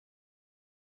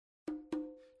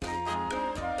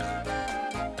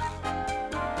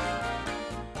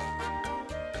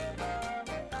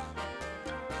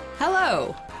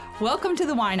Hello! Welcome to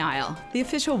the Wine Aisle, the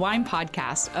official wine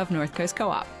podcast of North Coast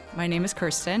Co-op. My name is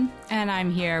Kirsten, and I'm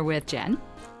here with Jen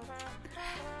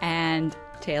and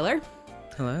Taylor.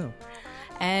 Hello.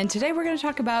 And today we're going to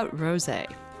talk about rosé.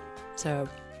 So,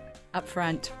 up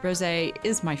front, rosé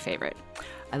is my favorite.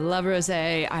 I love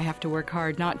rosé. I have to work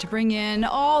hard not to bring in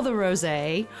all the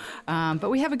rosé, but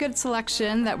we have a good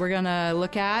selection that we're going to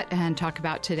look at and talk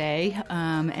about today,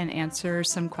 and answer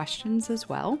some questions as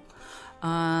well.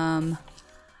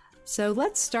 So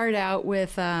let's start out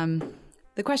with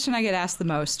the question I get asked the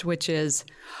most, which is,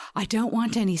 I don't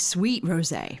want any sweet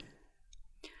rosé.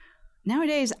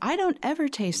 Nowadays, I don't ever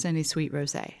taste any sweet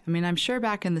rosé. I mean, I'm sure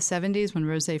back in the 70s when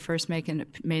rosé first made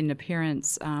an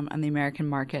appearance on the American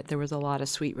market, there was a lot of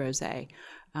sweet rosé.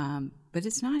 But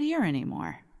it's not here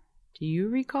anymore. Do you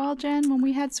recall, Jen, when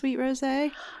we had sweet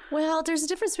rosé? Well, there's a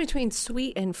difference between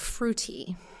sweet and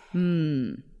fruity.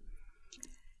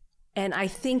 And I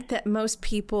think that most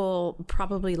people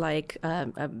probably like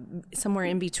somewhere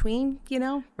in between, you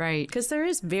know? Right. Because there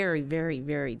is very, very,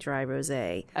 very dry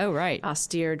rosé. Oh, right.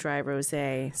 Austere dry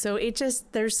rosé. So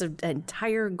there's an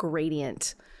entire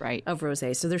gradient of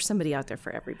rosé. So there's somebody out there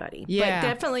for everybody. Yeah. But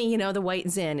definitely, the white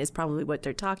Zin is probably what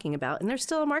they're talking about. And there's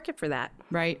still a market for that.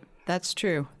 Right. That's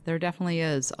true. There definitely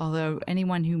is. Although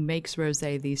anyone who makes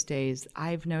rosé these days,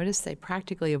 I've noticed they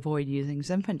practically avoid using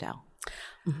Zinfandel.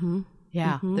 Mm-hmm.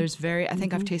 Yeah, there's I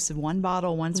think I've tasted one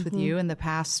bottle once with you in the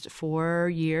past 4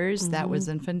 years that was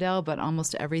Zinfandel, but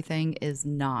almost everything is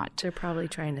not. They're probably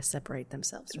trying to separate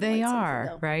themselves from They white are,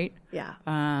 Zinfandel. right? Yeah.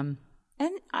 And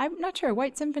I'm not sure.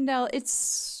 White Zinfandel,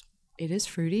 it is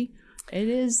fruity. It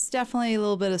is definitely a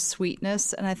little bit of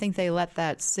sweetness, and I think they let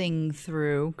that sing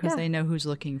through because they know who's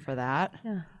looking for that.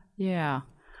 Yeah. Yeah.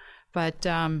 But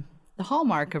the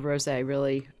hallmark of rosé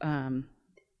really,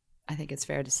 I think it's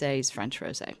fair to say, is French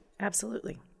rosé.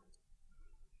 Absolutely.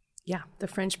 Yeah, the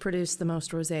French produce the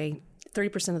most rosé.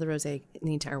 30% of the rosé in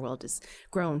the entire world is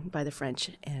grown by the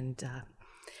French, and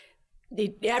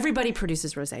everybody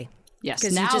produces rosé. Yes,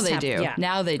 now they do. Yeah,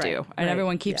 now they do. And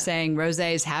everyone keeps saying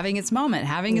rosé is having its moment,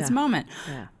 its moment.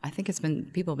 Yeah. I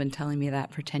think people have been telling me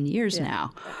that for 10 years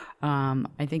now.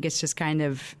 I think it's just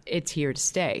it's here to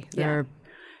stay.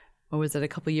 What was it? A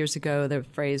couple years ago, the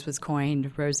phrase was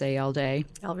coined, rosé all day.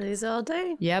 Rosé all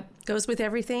day. Yep. Goes with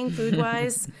everything,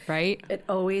 food-wise. Right. It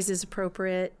always is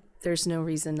appropriate. There's no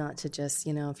reason not to just,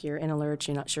 if you're in a lurch,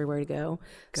 you're not sure where to go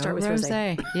start with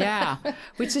rosé. Yeah.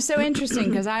 Which is so interesting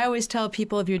because I always tell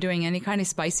people if you're doing any kind of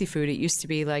spicy food, it used to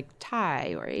be like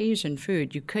Thai or Asian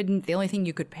food. The only thing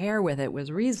you could pair with it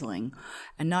was Riesling.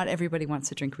 And not everybody wants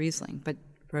to drink Riesling. But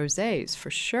rosés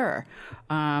for sure.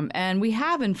 And we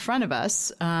have in front of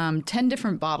us 10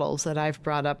 different bottles that I've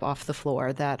brought up off the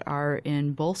floor that are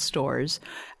in both stores.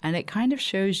 And it kind of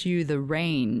shows you the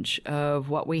range of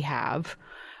what we have.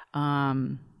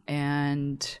 And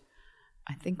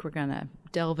I think we're going to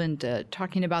delve into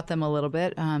talking about them a little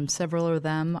bit. Several of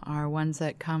them are ones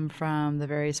that come from the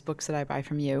various books that I buy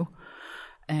from you.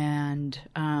 And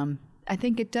I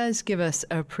think it does give us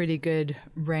a pretty good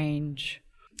range.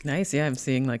 Nice. Yeah, I'm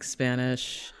seeing like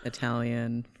Spanish,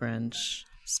 Italian, French.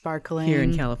 Sparkling. Here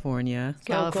in California.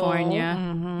 California.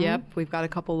 Mm-hmm. Yep. We've got a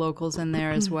couple locals in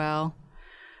there as well.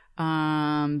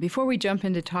 Before we jump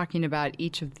into talking about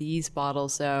each of these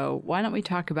bottles, though, why don't we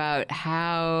talk about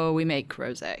how we make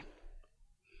rosé?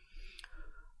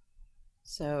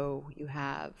 So you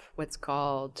have what's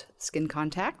called skin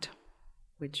contact,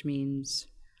 which means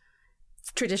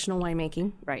traditional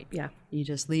winemaking. Right. Yeah. You're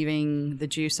just leaving the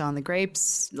juice on the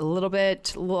grapes a little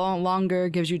bit longer,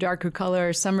 gives you darker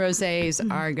color. Some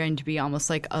rosés are going to be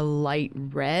almost like a light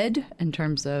red in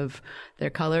terms of their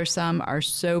color. Some are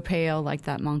so pale, like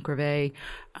that Mont Gravet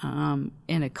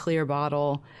in a clear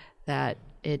bottle that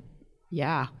and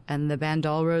the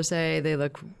Bandol rosé, they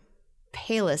look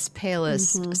palest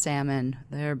salmon.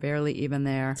 They're barely even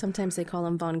there. Sometimes they call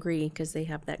them Von Gris because they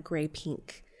have that gray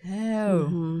pink.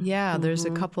 Oh, yeah. There's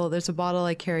there's a bottle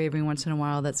I carry every once in a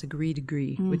while that's a gris de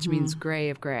gris, which means gray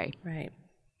of gray. Right.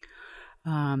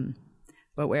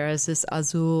 But whereas this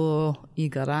Azul y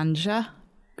Garnacha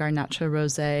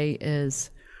Rosé is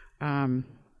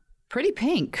pretty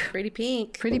pink. Pretty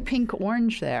pink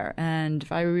orange there. And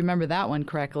if I remember that one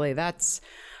correctly, that's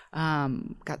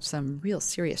got some real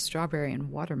serious strawberry and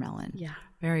watermelon. Yeah.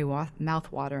 Very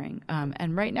mouth-watering.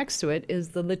 And right next to it is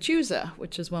the Lechuza,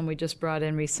 which is one we just brought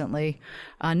in recently.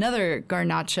 Another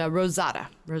Garnacha Rosata.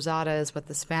 Rosata is what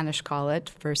the Spanish call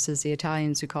it versus the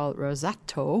Italians who call it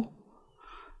Rosato.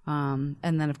 And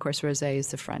then, of course, Rosé is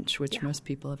the French, which most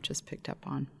people have just picked up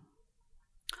on.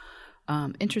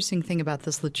 Interesting thing about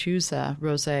this Lechuza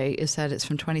Rosé is that it's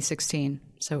from 2016.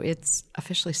 So it's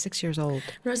officially 6 years old.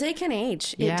 Rosé can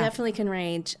age. Yeah. It definitely can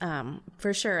age,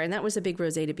 for sure. And that was a big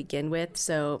rosé to begin with,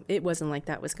 so it wasn't like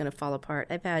that was going to fall apart.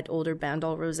 I've had older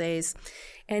Bandol rosés,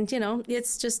 and,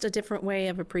 it's just a different way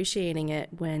of appreciating it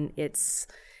when it's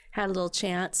had a little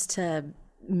chance to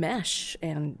mesh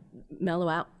and mellow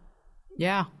out.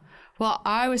 Yeah. Well,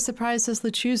 I was surprised this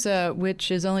Lechuza,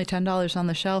 which is only $10 on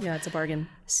the shelf. Yeah, it's a bargain.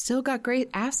 Still got great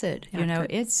acid. Yeah,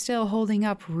 It's still holding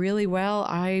up really well.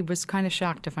 I was kind of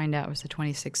shocked to find out it was a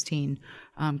 2016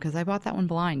 because I bought that one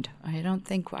blind. I don't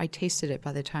think I tasted it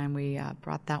by the time we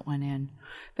brought that one in.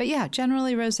 But yeah,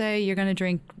 generally rosé, you're going to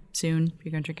drink soon.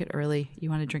 You're going to drink it early.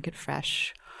 You want to drink it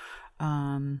fresh.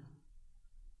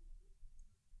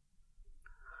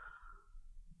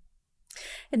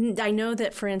 And I know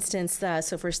that, for instance,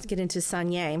 so first to get into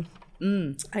Saignée,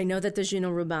 I know that the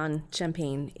Jeauneaux Ruban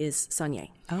champagne is Saignée.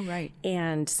 Oh, right.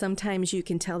 And sometimes you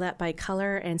can tell that by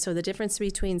color. And so the difference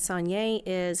between Saignée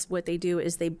is what they do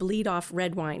is they bleed off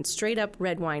red wine, straight up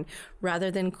red wine,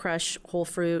 rather than crush whole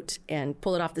fruit and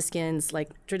pull it off the skins like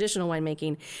traditional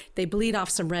winemaking. They bleed off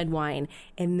some red wine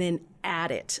and then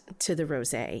add it to the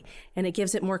rosé. And it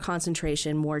gives it more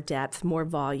concentration, more depth, more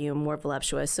volume, more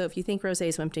voluptuous. So if you think rosé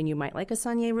is Wimpton, you might like a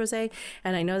Saignée rosé.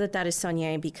 And I know that that is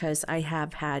Saignée because I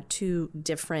have had two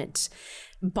different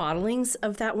bottlings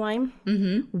of that wine.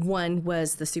 Mm-hmm. One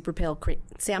was the super pale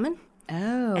salmon.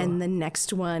 Oh. And the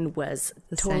next one was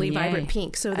totally Saignée. vibrant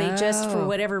pink. So they just, for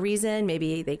whatever reason,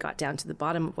 maybe they got down to the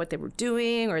bottom of what they were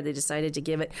doing, or they decided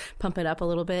to pump it up a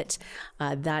little bit.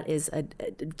 That is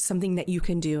something that you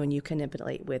can do, and you can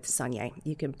manipulate with Saignée.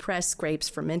 You can press grapes,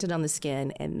 ferment it on the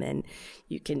skin, and then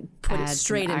you can put it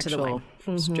straight into the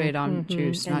wine. Straight on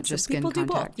juice, And not so just skin people do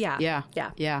both. contact. Yeah.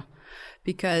 Yeah.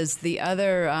 Because the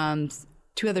other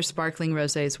two other sparkling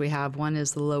rosés we have, one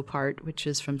is the Llopart, which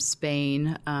is from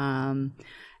Spain,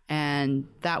 and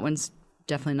that one's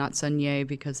definitely not Saignée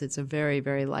because it's a very,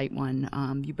 very light one.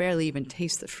 You barely even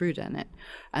taste the fruit in it.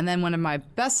 And then one of my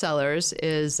best sellers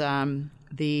is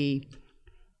the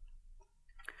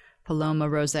Paloma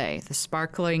Rosé, the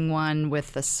sparkling one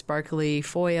with the sparkly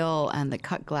foil and the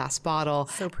cut glass bottle.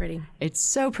 So pretty. It's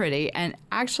so pretty. And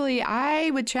actually, I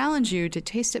would challenge you to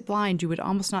taste it blind. You would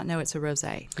almost not know it's a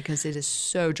rosé because it is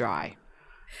so dry.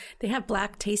 They have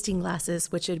black tasting glasses,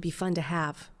 which would be fun to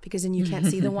have because then you can't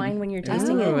see the wine when you're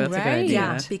tasting it. That's a good idea.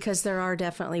 Yeah, because there are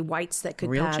definitely whites that could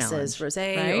Real pass challenge. as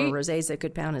rosé, Right? or rosés that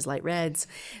could pound as light reds.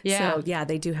 Yeah. So yeah,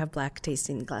 they do have black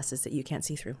tasting glasses that you can't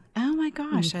see through. Oh my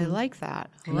gosh, I like that.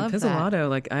 I love the that. Pizzolato,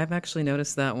 like I've actually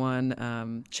noticed that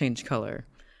one change color.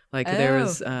 Like there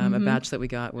was a batch that we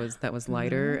got that was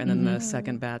lighter, and then the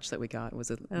second batch that we got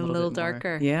was a little bit more-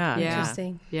 darker. Yeah. Yeah.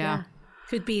 Interesting. Yeah.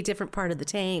 Could be a different part of the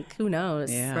tank. Who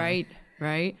knows? Yeah. Right.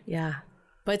 Yeah.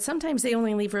 But sometimes they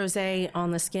only leave rosé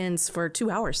on the skins for 2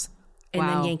 hours and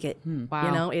Wow. then yank it.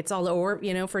 Wow. It's all, or,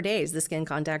 for days. The skin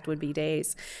contact would be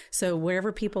days. So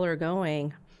wherever people are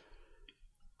going.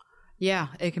 Yeah,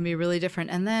 it can be really different.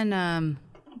 And then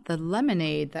the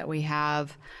lemonade that we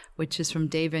have, which is from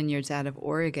Day Vineyards out of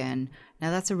Oregon.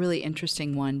 Now that's a really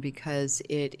interesting one because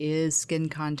it is skin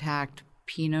contact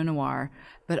Pinot Noir,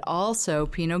 but also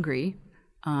Pinot Gris.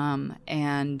 And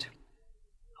I'm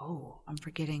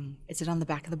forgetting. Is it on the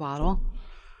back of the bottle?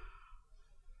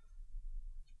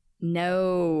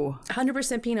 No.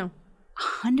 100% Pinot.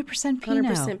 100% Pinot.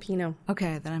 100% Pinot.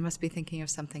 Okay, then I must be thinking of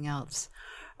something else.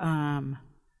 And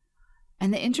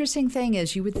the interesting thing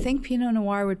is you would think Pinot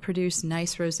Noir would produce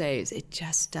nice rosés. It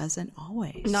just doesn't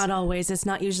always. Not always. It's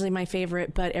not usually my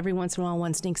favorite, but every once in a while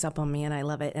one sneaks up on me and I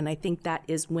love it. And I think that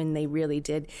is when they really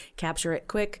did capture it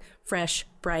quick, fresh,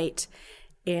 bright.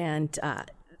 And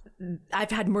I've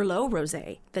had Merlot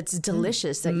rosé that's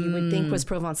delicious that you would think was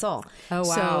Provençal. Oh,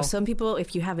 wow. So some people,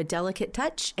 if you have a delicate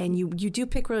touch and you do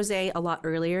pick rosé a lot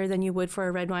earlier than you would for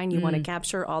a red wine, you want to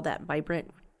capture all that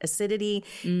vibrant acidity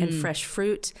and fresh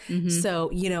fruit.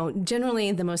 So,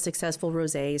 generally the most successful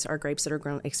rosés are grapes that are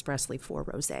grown expressly for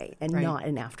rosé and not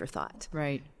an afterthought.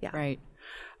 Right. Yeah. Right.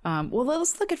 Well,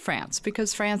 let's look at France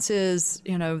because France is,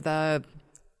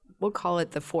 we'll call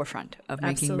it the forefront of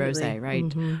making Absolutely. rosé,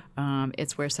 right?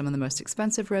 It's where some of the most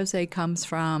expensive rosé comes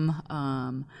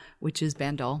from, which is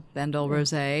Bandol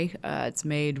rosé. It's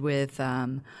made with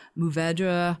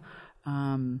Mourvedre,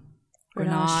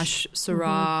 Grenache,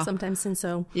 Syrah. Sometimes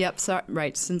Cinsault. Yep,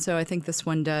 right. Cinsault, I think this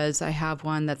one does. I have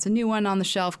one that's a new one on the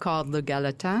shelf called Le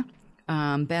Galantin.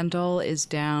 Bandol is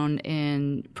down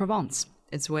in Provence.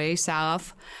 It's way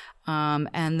south.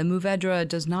 And the Mourvedre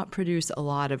does not produce a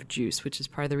lot of juice, which is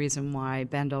part of the reason why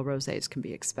Bandol rosés can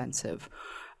be expensive.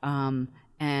 And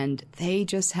And they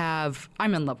just I'm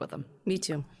in love with them. Me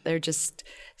too. They're just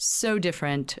so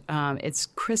different. It's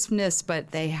crispness, but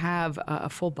they have a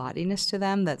full bodiness to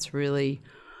them that's really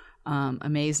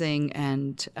amazing.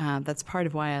 And that's part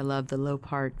of why I love the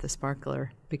Llopart, the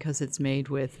sparkler, because it's made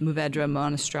with Mourvedre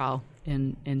Monastral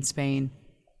in Spain.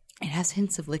 It has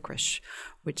hints of licorice,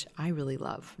 which I really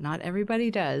love. Not everybody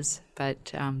does,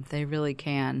 but they really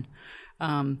can.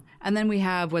 And then we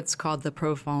have what's called the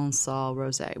Provençal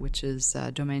Rosé, which is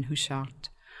Domaine Houchart.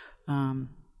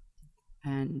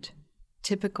 And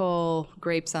typical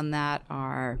grapes on that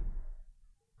are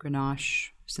Grenache,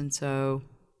 Cinsault,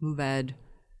 Mourvedre,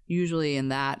 usually in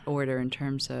that order in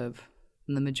terms of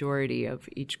the majority of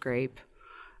each grape.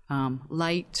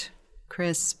 Light,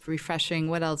 crisp, refreshing.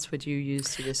 What else would you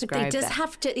use to describe that? But they just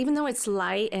have to, even though it's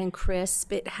light and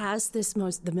crisp, it has the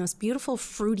most beautiful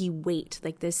fruity weight,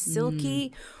 like this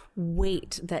silky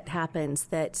weight that happens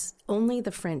that only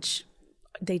the French,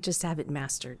 they just have it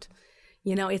mastered.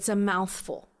 It's a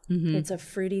mouthful. Mm-hmm. It's a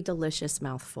fruity, delicious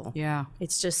mouthful. Yeah.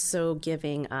 It's just so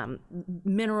giving.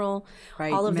 Mineral,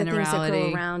 right. All of the things that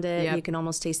go around it. Yep. You can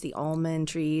almost taste the almond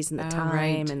trees and the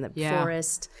thyme and the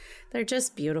forest. They're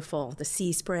just beautiful. The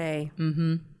sea spray.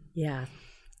 Mm-hmm. Yeah.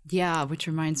 Yeah, which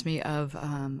reminds me of,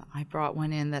 I brought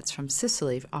one in that's from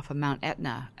Sicily off of Mount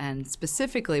Etna, and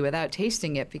specifically without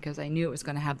tasting it because I knew it was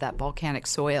going to have that volcanic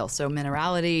soil. So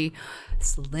minerality,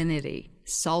 salinity,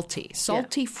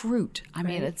 salty fruit. I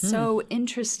mean, it's so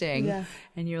interesting. Yeah.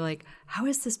 And you're like, how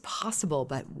is this possible?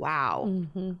 But wow,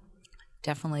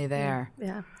 definitely there.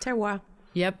 Yeah. Terroir.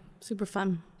 Yep. Super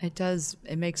fun. It does.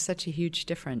 It makes such a huge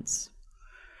difference.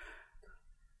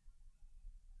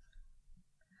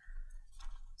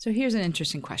 So here's an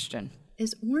interesting question.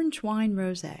 Is orange wine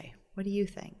rosé? What do you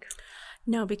think?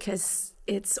 No, because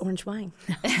it's orange wine.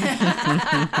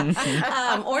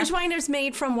 Orange wine is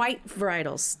made from white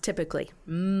varietals, typically.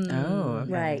 Oh,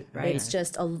 okay. Right. It's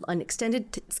just an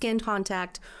extended skin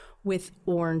contact with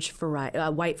white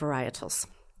varietals.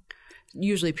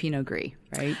 Usually Pinot Gris,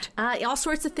 right? All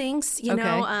sorts of things, you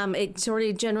know. It sort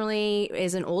of generally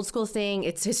is an old school thing.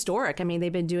 It's historic. I mean,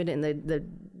 they've been doing it in the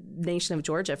nation of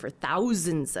Georgia for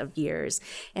thousands of years,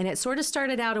 and it sort of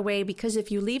started out a way because if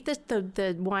you leave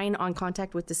the wine on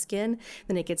contact with the skin,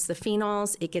 then it gets the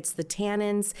phenols, it gets the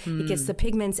tannins, it gets the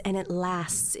pigments, and it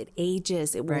lasts, it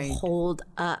ages, it will hold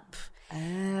up.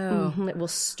 It will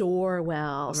store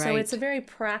well. Right. So it's a very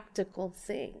practical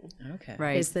thing. Okay.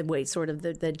 Right. Is the way, sort of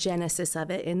the genesis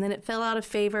of it. And then it fell out of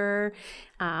favor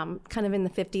kind of in the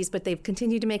 50s, but they've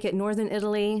continued to make it Northern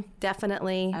Italy,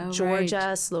 definitely.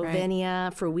 Georgia,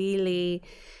 Slovenia, Friuli.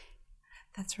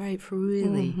 That's right,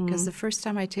 Friuli. Because the first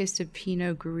time I tasted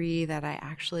Pinot Gris that I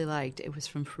actually liked, it was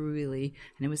from Friuli,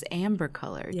 and it was amber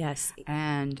colored. Yes.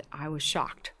 And I was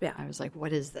shocked. Yeah. I was like,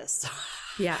 what is this?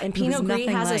 Yeah, and Pinot Gris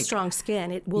has a strong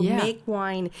skin. It will make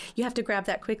wine, you have to grab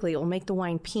that quickly. It will make the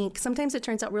wine pink. Sometimes it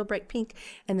turns out real bright pink,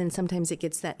 and then sometimes it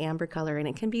gets that amber color, and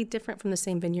it can be different from the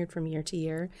same vineyard from year to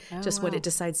year, what it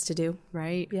decides to do.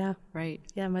 Right. Yeah. Right.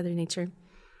 Yeah, Mother Nature.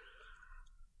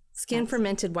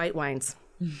 Fermented white wines.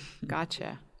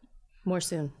 Gotcha. More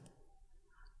soon.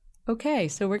 Okay,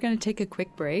 so we're going to take a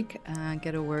quick break and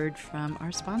get a word from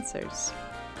our sponsors.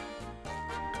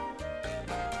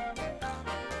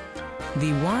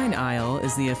 The Wine Aisle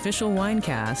is the official wine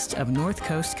cast of North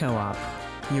Coast Co-op,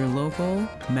 your local,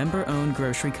 member-owned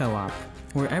grocery co-op,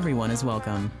 where everyone is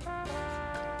welcome.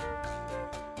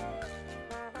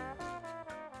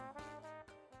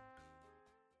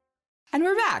 And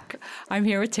we're back. I'm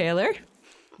here with Taylor.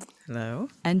 Hello.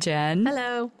 And Jen.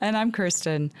 Hello. And I'm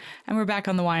Kirsten. And we're back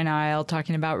on the wine aisle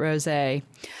talking about rosé.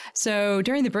 So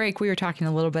during the break, we were talking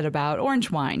a little bit about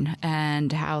orange wine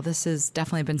and how this has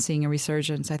definitely been seeing a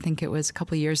resurgence. I think it was a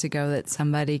couple of years ago that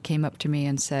somebody came up to me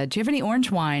and said, do you have any orange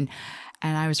wine?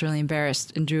 And I was really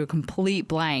embarrassed and drew a complete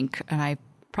blank. And I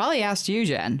probably asked you,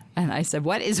 Jen. And I said,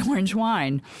 what is orange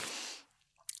wine?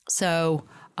 So,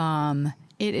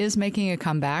 it is making a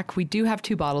comeback. We do have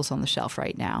 2 bottles on the shelf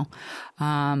right now.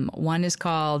 One is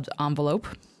called Envelope.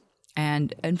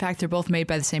 And in fact, they're both made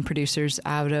by the same producers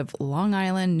out of Long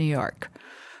Island, New York.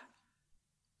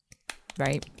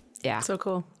 Right? Yeah. So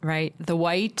cool. Right. The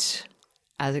white,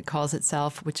 as it calls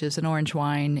itself, which is an orange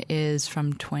wine, is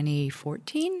from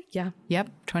 2014. Yeah. Yep.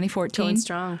 2014. Going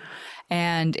strong.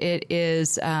 And it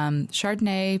is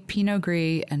Chardonnay, Pinot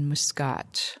Gris, and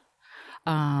Muscat.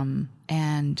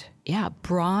 And yeah,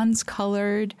 bronze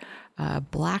colored,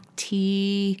 black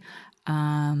tea.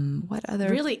 What other?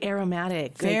 Really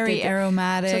aromatic. Very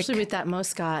aromatic. Especially with that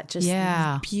Muscat, just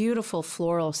beautiful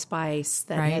floral spice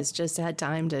that has just had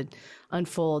time to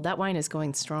unfold. That wine is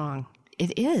going strong.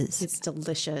 It is. It's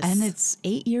delicious. And it's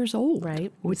 8 years old,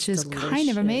 right? Which it's is kind of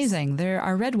delicious. amazing. There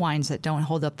are red wines that don't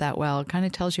hold up that well. It kind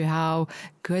of tells you how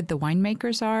good the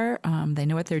winemakers are. They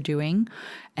know what they're doing.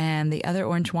 And the other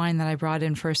orange wine that I brought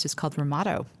in first is called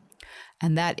Ramato.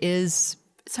 And that is,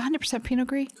 it's 100% Pinot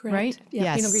Gris, Correct. right? Yeah,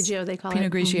 yes. Pinot Grigio, they call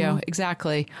Pinot it. Grigio,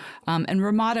 exactly. And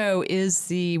Ramato is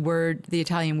the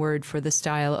Italian word for the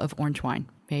style of orange wine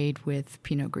made with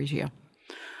Pinot Grigio.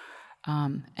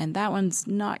 And that one's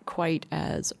not quite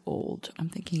as old. I'm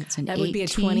thinking it's an 18. That would be a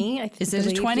 20. Is it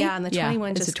a 20? Yeah, and the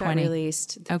 21 just got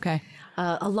released. Okay.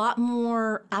 A lot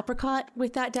more apricot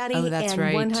with that, Daddy. Oh, that's and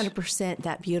right. 100%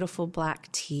 that beautiful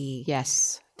black tea.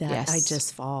 Yes. That I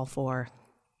just fall for.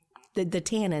 The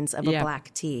tannins of a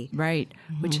black tea. Right.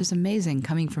 Mm-hmm. Which is amazing.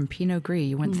 Coming from Pinot Gris,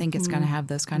 you wouldn't think it's going to have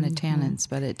those kind of tannins,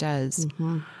 but it does.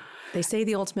 Mm-hmm. They say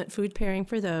the ultimate food pairing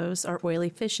for those are oily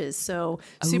fishes. So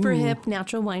super hip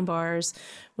natural wine bars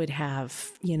would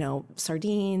have,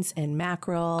 sardines and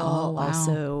mackerel,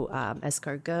 also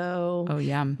escargot. Oh,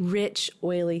 yum. Rich,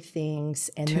 oily things.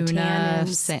 And tuna,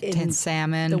 the tannins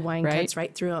salmon. The wine right? cuts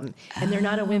right through them. And they're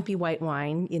not a wimpy white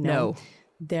wine, No.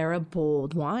 They're a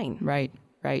bold wine.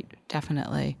 Right,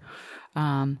 definitely.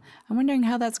 I'm wondering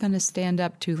how that's going to stand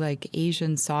up to like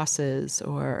Asian sauces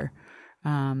or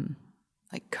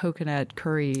like coconut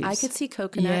curries. I could see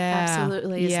coconut,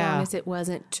 absolutely, as long as it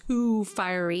wasn't too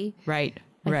fiery. Right,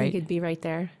 I think it'd be right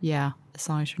there. Yeah, as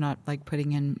long as you're not like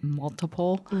putting in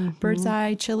multiple bird's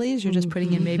eye chilies, you're just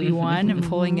putting in maybe one and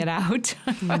pulling it out.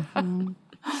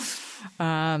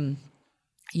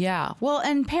 Yeah, well,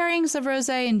 and pairings of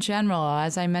rosé in general,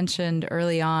 as I mentioned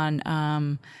early on,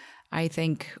 I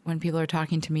think when people are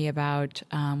talking to me about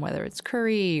whether it's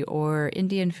curry or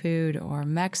Indian food or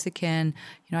Mexican,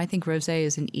 I think rosé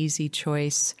is an easy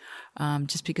choice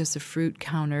just because the fruit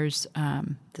counters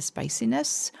the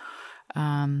spiciness.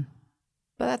 But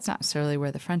that's not necessarily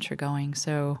where the French are going.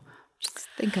 So just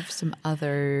think of some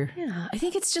other... Yeah, I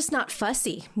think it's just not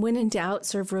fussy. When in doubt,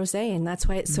 serve rosé, and that's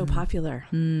why it's so popular.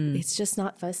 It's just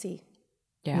not fussy.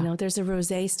 Yeah. There's a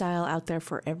rosé style out there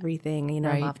for everything.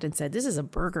 Right. I've often said, this is a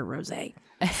burger rosé.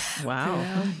 Wow.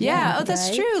 Yeah, oh,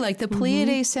 that's true. Like the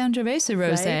Pleiades Sangiovese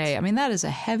rosé. Right. I mean, that is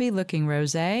a heavy-looking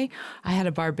rosé. I had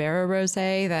a Barbera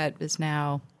rosé that is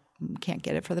now... can't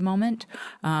get it for the moment,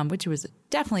 which was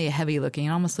definitely a heavy-looking. It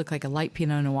almost looked like a light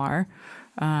Pinot Noir.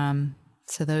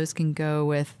 So those can go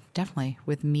with, definitely,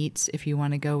 with meats if you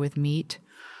want to go with meat.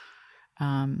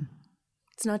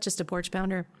 It's not just a porch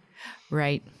pounder.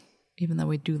 Right. Even though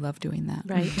we do love doing that.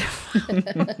 Right.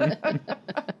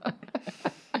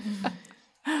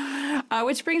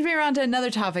 Which brings me around to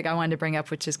another topic I wanted to bring up,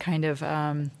 which is kind of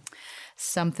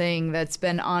something that's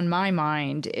been on my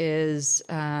mind is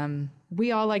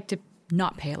we all like to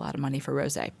not pay a lot of money for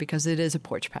rosé because it is a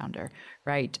porch pounder,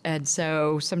 right? And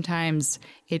so sometimes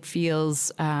it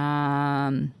feels,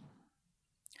 I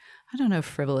don't know if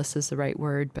frivolous is the right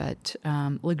word, but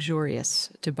luxurious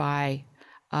to buy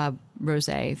a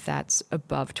rosé that's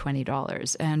above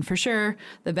 $20. And for sure,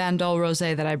 the Bandol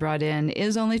rosé that I brought in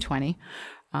is only $20.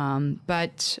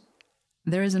 But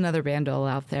there is another Bandol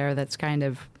out there that's kind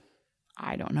of,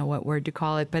 I don't know what word to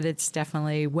call it, but it's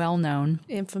definitely well-known.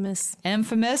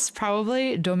 Infamous,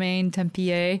 probably. Domaine,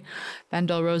 Tempier,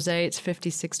 Bandol rosé. It's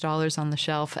 $56 on the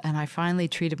shelf. And I finally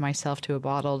treated myself to a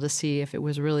bottle to see if it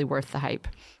was really worth the hype.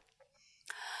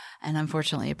 And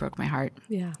unfortunately, it broke my heart.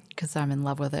 Yeah. Because I'm in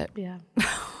love with it. Yeah.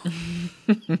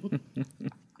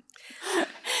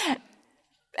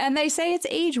 And they say it's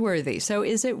age-worthy. So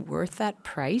is it worth that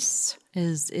price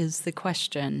is the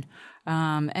question.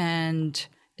 And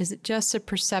is it just a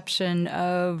perception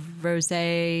of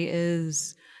rosé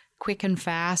is quick and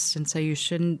fast, and so you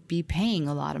shouldn't be paying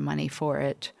a lot of money for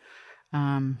it?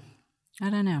 I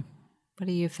don't know. What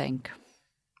do you think?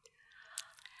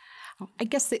 I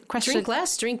guess the question... Drink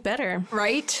less, drink better.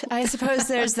 Right? I suppose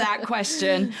there's that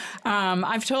question.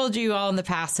 I've told you all in the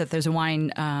past that there's a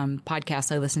wine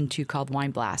podcast I listen to called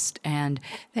Wine Blast, and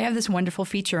they have this wonderful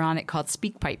feature on it called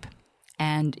SpeakPipe.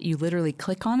 And you literally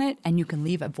click on it, and you can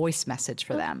leave a voice message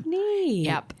for them. Neat.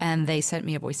 Yep. And they sent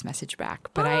me a voice message back.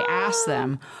 But I asked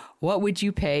them, what would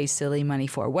you pay silly money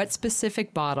for? What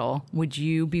specific bottle would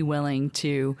you be willing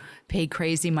to pay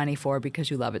crazy money for because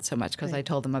you love it so much? Because I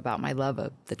told them about my love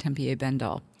of the Tempier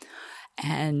Bandol.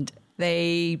 And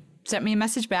they sent me a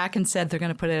message back and said they're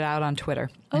going to put it out on Twitter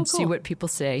and see what people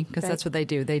say, because that's what they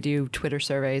do. They do Twitter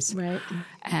surveys. Right.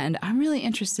 And I'm really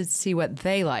interested to see what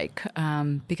they like,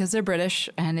 because they're British,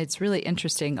 and it's really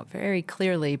interesting. Very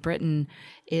clearly, Britain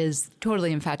is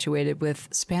totally infatuated with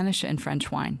Spanish and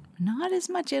French wine. Not as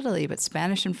much Italy, but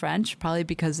Spanish and French, probably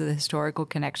because of the historical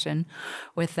connection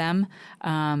with them.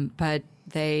 But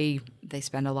they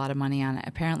spend a lot of money on it.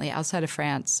 Apparently, outside of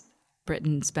France,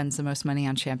 Britain spends the most money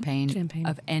on champagne.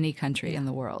 Of any country in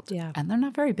the world. Yeah. And they're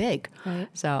not very big. Right.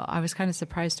 So I was kind of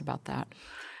surprised about that.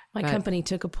 My company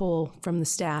took a poll from the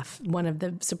staff. One of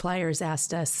the suppliers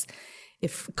asked us,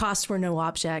 if cost were no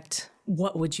object,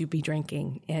 what would you be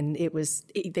drinking? And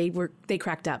they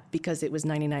cracked up because it was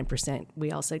 99%.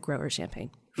 We all said grower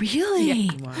champagne. Really?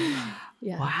 Yeah. Wow.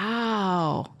 Yeah.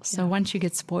 Wow. So once you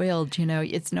get spoiled,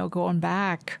 it's no going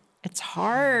back. It's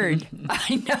hard.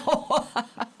 I know.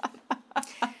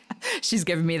 She's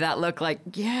giving me that look like,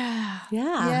 yeah.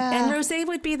 And Rosé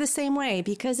would be the same way,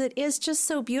 because it is just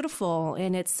so beautiful,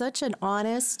 and it's such an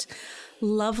honest,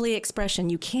 lovely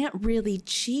expression. You can't really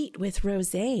cheat with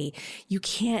Rosé. You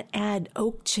can't add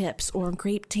oak chips or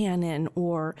grape tannin,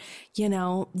 or,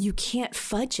 you can't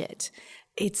fudge it.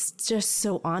 It's just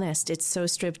so honest. It's so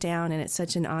stripped down, and it's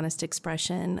such an honest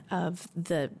expression of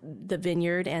the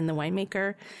vineyard and the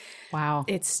winemaker. Wow.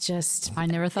 It's just... I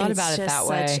never thought about it that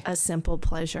way. It's such a simple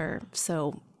pleasure.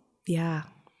 So, yeah.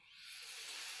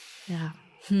 Yeah.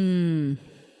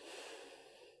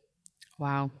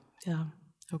 Wow. Yeah.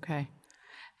 Okay.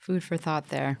 Food for thought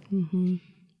there. Mm-hmm.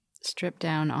 Stripped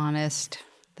down, honest.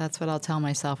 That's what I'll tell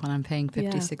myself when I'm paying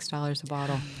 $56 a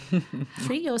bottle.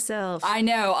 Treat yourself. I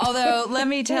know. Although, let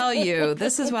me tell you,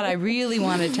 this is what I really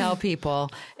want to tell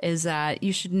people, is that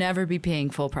you should never be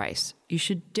paying full price. You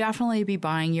should definitely be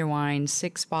buying your wine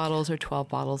 6 bottles or 12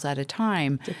 bottles at a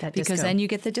time, because then you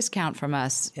get the discount from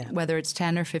us, whether it's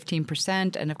 10 or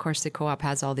 15%. And of course, the co-op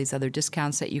has all these other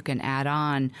discounts that you can add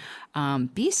on.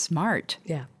 Be smart.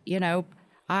 Yeah.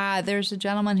 There's a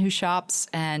gentleman who shops,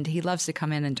 and he loves to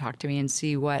come in and talk to me and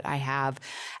see what I have.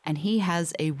 And he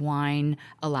has a wine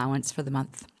allowance for the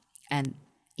month. And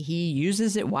he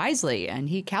uses it wisely, and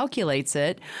he calculates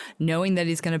it, knowing that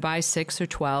he's going to buy 6 or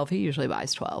 12. He usually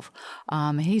buys 12.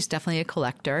 He's definitely a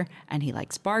collector, and he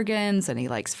likes bargains, and he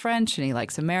likes French, and he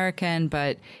likes American,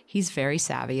 but he's very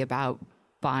savvy about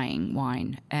buying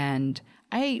wine. And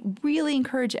I really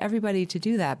encourage everybody to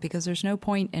do that, because there's no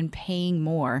point in paying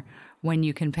more when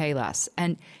you can pay less.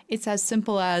 And it's as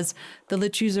simple as the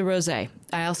Lechuza Rosé.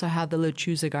 I also have the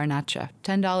Lechuza Garnacha,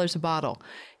 $10 a bottle.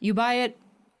 You buy it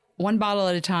 1 bottle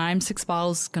at a time. 6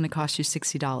 bottles is going to cost you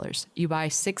 $60. You buy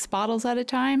 6 bottles at a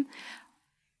time,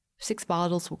 6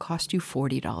 bottles will cost you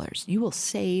 $40. You will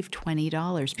save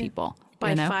 $20, people.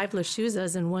 Buy 5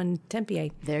 Lechuzas and 1 Tempier.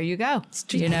 There you go.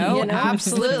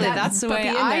 Absolutely. That's the way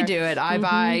I do it. I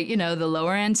buy, the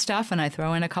lower end stuff, and I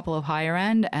throw in a couple of higher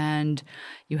end, and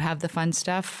you have the fun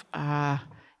stuff.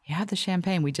 You have the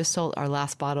champagne. We just sold our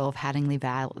last bottle of Haddingly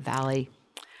Valley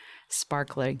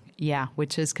Sparkling,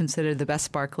 which is considered the best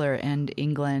sparkler in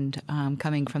England,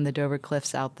 coming from the Dover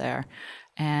Cliffs out there.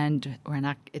 And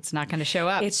it's not going to show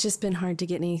up. It's just been hard to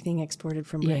get anything exported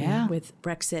from Britain with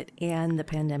Brexit and the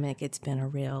pandemic. It's been a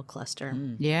real cluster.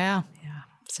 Yeah.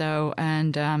 So,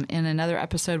 and in another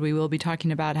episode, we will be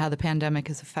talking about how the pandemic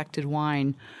has affected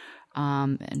wine.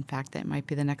 In fact, that might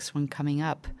be the next one coming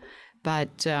up.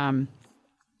 But,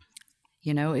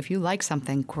 if you like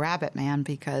something, grab it, man,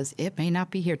 because it may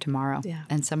not be here tomorrow. Yeah.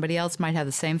 And somebody else might have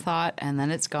the same thought, and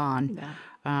then it's gone,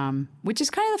 which is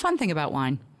kind of the fun thing about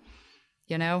wine.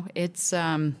 It's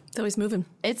always moving.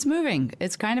 It's moving.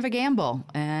 It's kind of a gamble.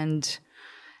 And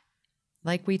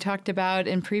like we talked about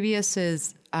in previous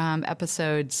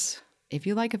episodes, if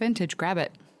you like a vintage, grab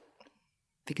it,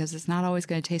 because it's not always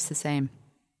going to taste the same.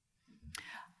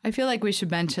 I feel like we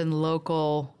should mention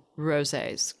local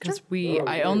rosés, because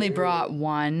I only brought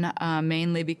one,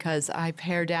 mainly because I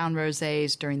pare down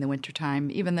rosés during the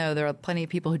wintertime, even though there are plenty of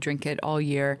people who drink it all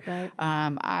year. Right.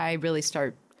 I really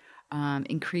start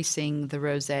increasing the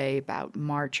rosé about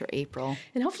March or April.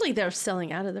 And hopefully they're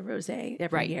selling out of the rosé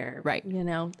every year. Right.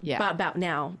 About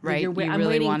now. Right. I'm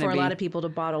really waiting for a lot of people to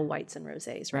bottle whites and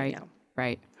rosés right now.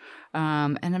 Right.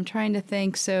 And I'm trying to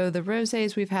think. So the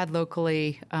rosés we've had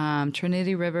locally,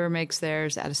 Trinity River makes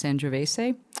theirs out of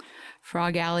Sangiovese.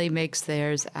 Frog Alley makes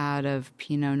theirs out of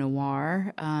Pinot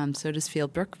Noir. So does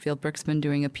Fieldbrook. Fieldbrook's been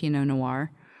doing a Pinot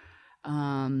Noir.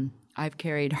 I've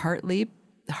carried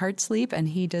Heartsleep, and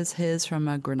he does his from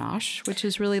a Grenache, which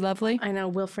is really lovely. I know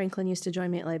Will Franklin used to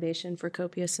join me at Libation for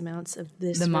copious amounts of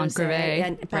this. The Mont Gravet,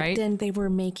 and back then they were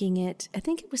making it, I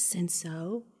think it was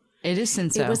Cinsault. It is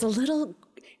Cinsault. It was a little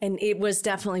And it was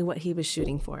definitely what he was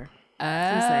shooting for.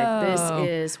 Oh, He's like,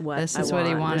 this is what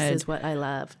he wanted. This is what I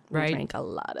love. We Right. drank a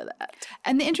lot of that.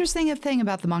 And the interesting thing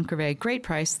about the Mont Gravet, great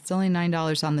price. It's only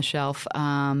 $9 on the shelf.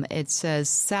 It says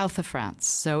south of France.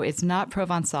 So it's not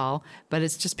Provençal, but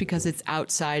it's just because it's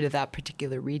outside of that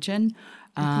particular region.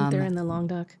 I think they're in the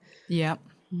Languedoc. Yep.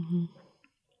 Mm-hmm.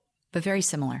 But very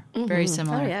similar. Very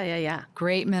similar. Oh, yeah.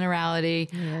 Great minerality.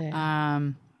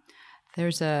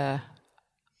 There's a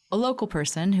local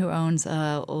person who owns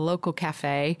a local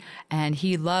cafe, and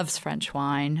he loves French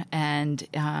wine, and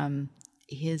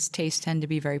his tastes tend to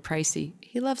be very pricey.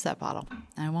 He loves that bottle.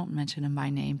 I won't mention him by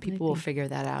name. People will figure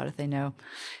that out if they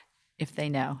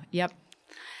know. Yep.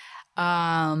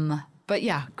 But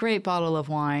yeah, great bottle of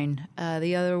wine.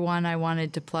 The other one I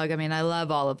wanted to plug, I mean, I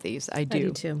love all of these. I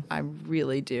do too. I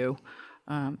really do.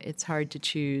 It's hard to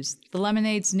choose. The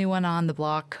Lemonade's new one on the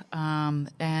block,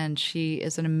 and she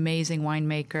is an amazing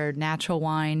winemaker. Natural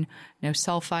wine, no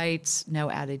sulfites, no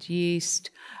added yeast.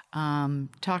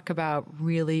 Talk about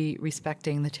really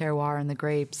respecting the terroir and the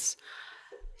grapes.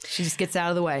 She just gets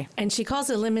out of the way. And she calls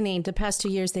it lemonade. The past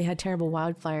 2 years, they had terrible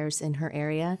wildfires in her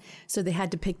area. So they had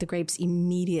to pick the grapes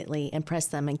immediately and press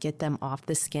them and get them off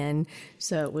the skin.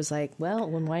 So it was like, well,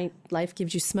 when life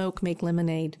gives you smoke, make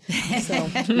lemonade. So,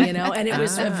 and it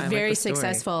was very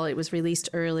successful. It was released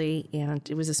early, and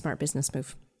it was a smart business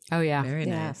move. Oh, yeah. Very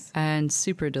nice. And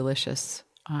super delicious.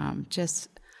 Just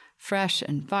fresh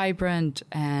and vibrant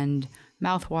and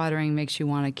mouth-watering, makes you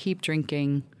want to keep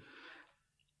drinking.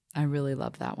 I really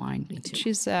love that wine.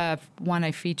 She's one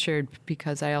I featured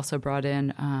because I also brought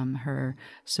in her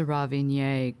Syrah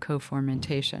Viognier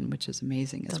co-fermentation, which is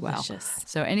amazing as well.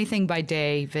 So anything by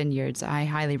Day Vineyards, I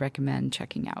highly recommend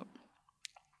checking out.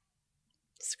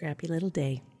 Scrappy little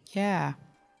day. Yeah.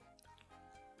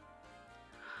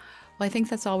 Well, I think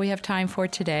that's all we have time for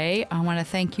today. I want to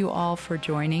thank you all for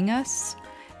joining us,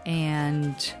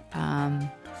 and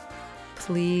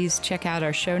please check out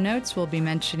our show notes. We'll be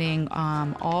mentioning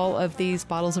all of these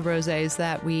bottles of rosés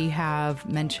that we have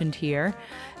mentioned here.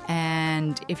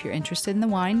 And if you're interested in the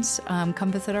wines,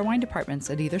 come visit our wine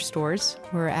departments at either stores.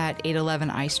 We're at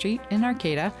 811 I Street in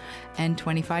Arcata and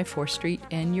 25 4th Street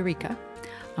in Eureka.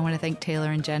 I want to thank Taylor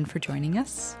and Jen for joining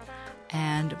us,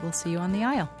 and we'll see you on the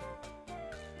aisle.